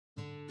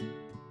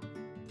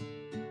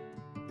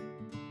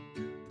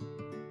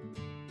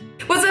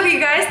you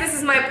guys, this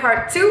is my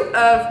part 2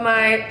 of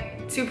my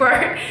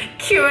two-part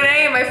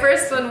Q&A. My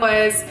first one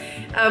was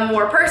a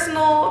more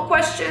personal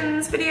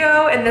questions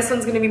video, and this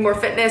one's gonna be more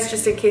fitness,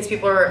 just in case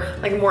people are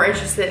like more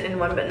interested in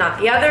one but not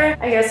the other.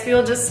 I guess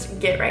we'll just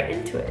get right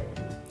into it.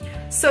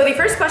 So the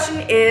first question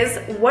is,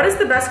 what is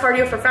the best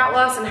cardio for fat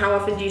loss and how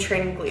often do you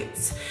train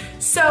glutes?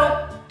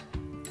 So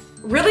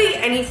really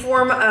any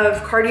form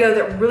of cardio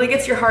that really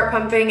gets your heart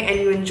pumping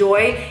and you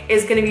enjoy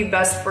is gonna be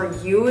best for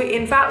you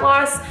in fat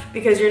loss,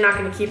 because you're not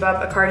gonna keep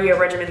up a cardio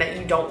regimen that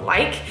you don't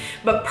like.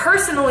 But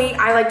personally,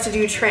 I like to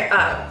do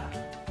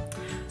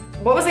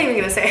what was I even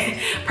gonna say?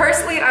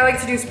 Personally, I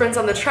like to do sprints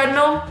on the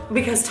treadmill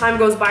because time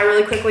goes by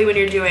really quickly when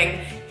you're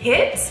doing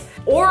HIIT.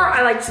 Or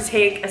I like to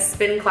take a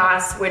spin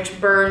class, which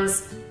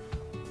burns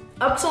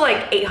up to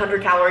like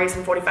 800 calories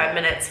in 45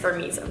 minutes for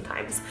me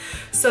sometimes.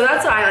 So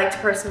that's what I like to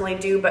personally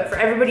do, but for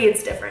everybody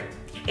it's different.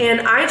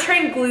 And I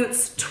train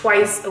glutes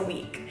twice a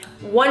week.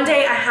 One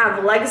day I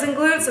have legs and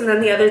glutes, and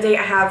then the other day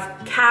I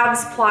have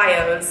calves,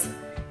 plyos,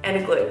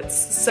 and glutes.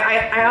 So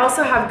I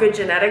also have good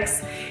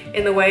genetics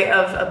in the way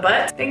of a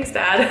butt. Thanks,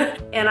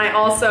 Dad. And I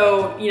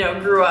also, you know,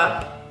 grew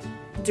up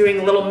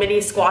doing little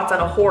mini squats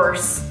on a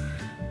horse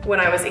when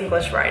I was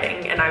English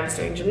writing, and I was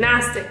doing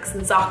gymnastics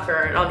and soccer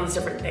and all these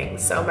different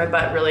things. So my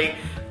butt really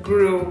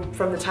grew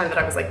from the time that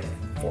I was like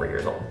 4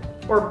 years old,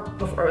 or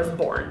before I was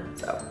born,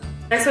 so.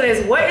 Next one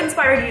is, what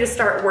inspired you to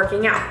start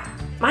working out?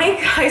 My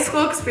high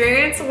school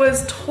experience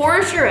was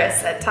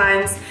torturous at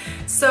times.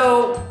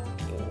 So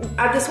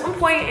at this one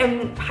point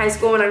in high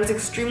school when I was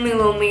extremely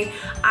lonely,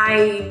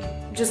 I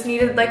just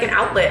needed like an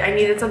outlet. I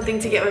needed something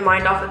to get my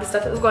mind off of the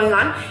stuff that was going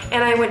on,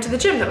 and I went to the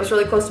gym that was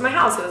really close to my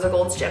house. It was a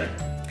Gold's Gym.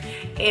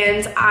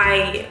 And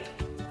I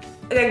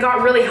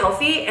got really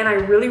healthy, and I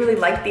really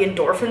liked the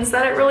endorphins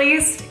that it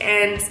released,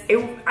 and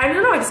I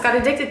don't know, I just got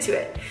addicted to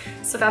it.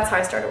 So that's how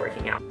I started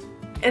working out.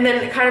 And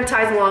then it kind of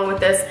ties along with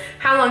this,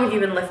 how long have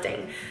you been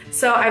lifting?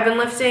 So I've been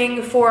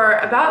lifting for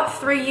about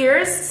 3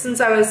 years,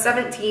 since I was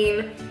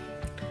 17.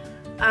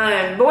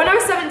 But when I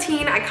was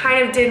 17, I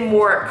kind of did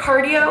more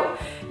cardio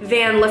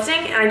than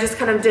lifting, and I just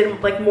kind of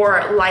did like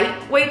more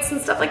light weights and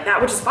stuff like that,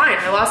 which is fine.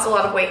 I lost a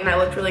lot of weight and I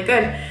looked really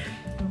good.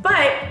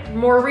 But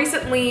more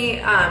recently,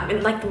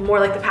 in like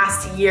more like the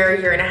past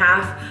year and a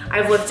half,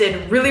 I've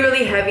lifted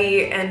really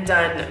heavy and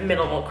done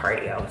minimal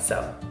cardio.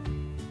 So,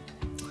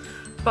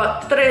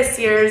 but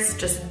 3 years,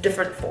 just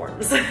different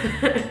forms.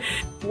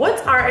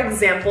 What are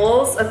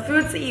examples of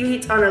foods that you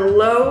eat on a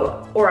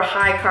low or a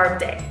high carb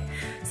day?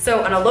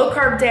 So on a low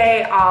carb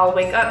day, I'll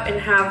wake up and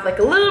have like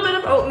a little bit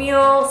of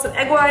oatmeal, some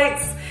egg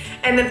whites,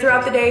 and then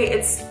throughout the day,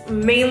 it's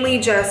mainly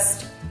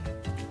just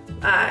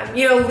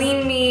you know,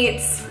 lean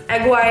meats,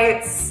 egg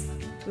whites,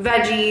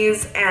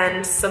 veggies,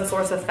 and some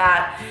source of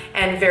fat,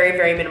 and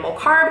very minimal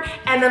carb.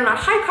 And then on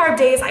high carb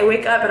days, I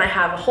wake up and I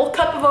have a whole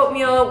cup of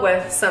oatmeal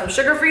with some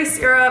sugar-free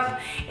syrup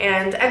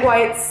and egg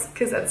whites,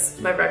 because that's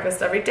my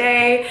breakfast every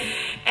day.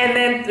 And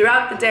then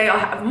throughout the day, I'll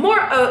have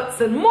more oats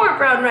and more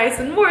brown rice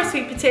and more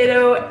sweet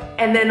potato,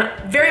 and then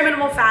very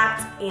minimal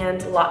fat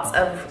and lots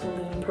of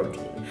lean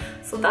protein.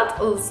 So that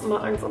was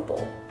my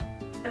example.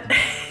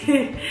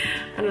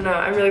 I don't know,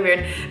 I'm really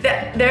weird.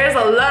 There's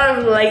a lot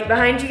of light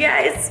behind you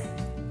guys,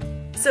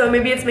 so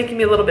maybe it's making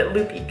me a little bit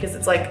loopy because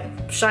it's like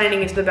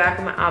shining into the back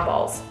of my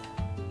eyeballs.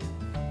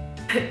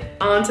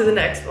 On to the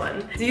next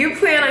one. Do you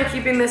plan on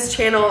keeping this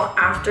channel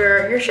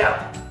after your show?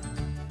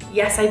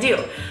 Yes, I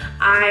do.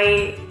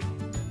 I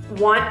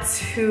want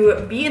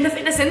to be in the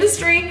fitness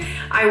industry.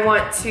 I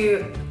want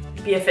to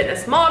be a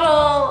fitness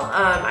model.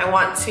 I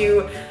want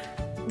to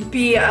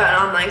be an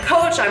online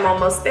coach. I'm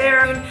almost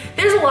there.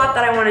 There's a lot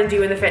that I want to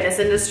do in the fitness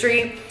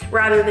industry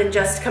rather than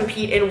just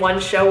compete in one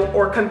show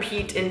or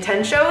compete in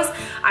 10 shows.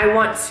 I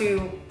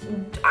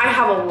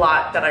have a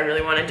lot that I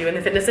really want to do in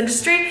the fitness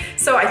industry.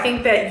 So I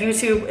think that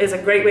YouTube is a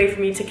great way for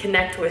me to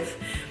connect with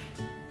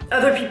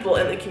other people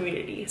in the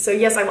community. So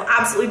yes, I will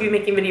absolutely be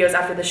making videos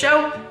after the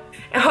show,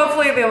 and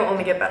hopefully they will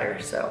only get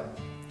better. So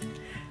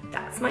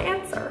that's my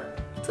answer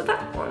to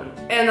that one.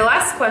 And the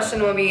last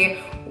question will be,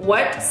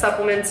 what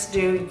supplements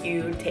do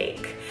you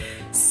take?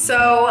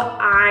 So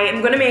I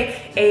am gonna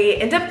make a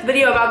in-depth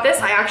video about this.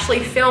 I actually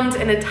filmed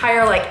an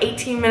entire like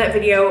 18-minute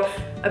video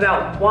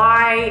about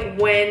why,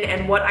 when,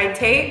 and what I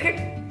take,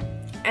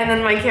 and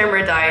then my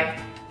camera died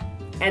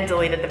and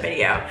deleted the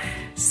video.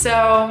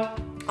 So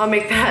I'll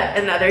make that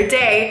another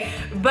day.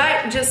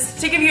 But just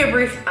to give you a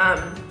brief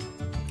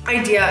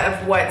idea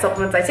of what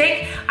supplements I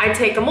take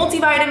a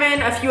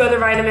multivitamin, a few other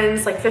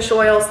vitamins like fish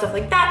oil, stuff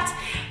like that.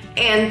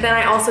 And then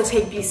I also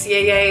take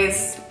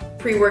BCAAs,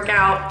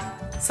 pre-workout,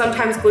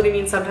 sometimes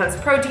glutamine, sometimes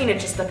protein, it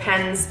just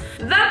depends.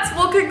 That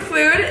will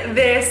conclude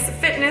this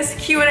fitness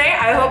Q&A.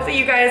 I hope that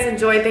you guys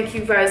enjoyed. Thank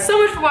you guys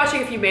so much for watching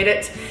if you made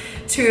it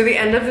to the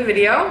end of the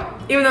video,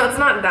 even though it's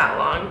not that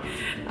long.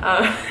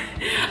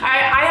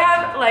 I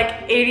have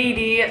like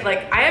ADD,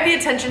 like I have the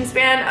attention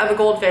span of a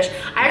goldfish.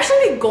 I actually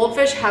think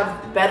goldfish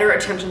have better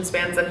attention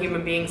spans than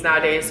human beings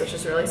nowadays, which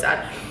is really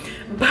sad.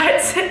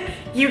 But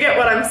you get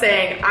what I'm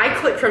saying. I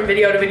click from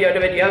video to video to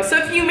video. So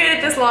if you made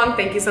it this long,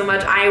 thank you so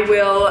much. I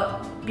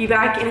will be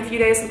back in a few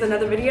days with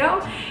another video,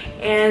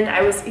 and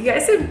I will see you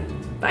guys soon.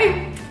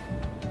 Bye.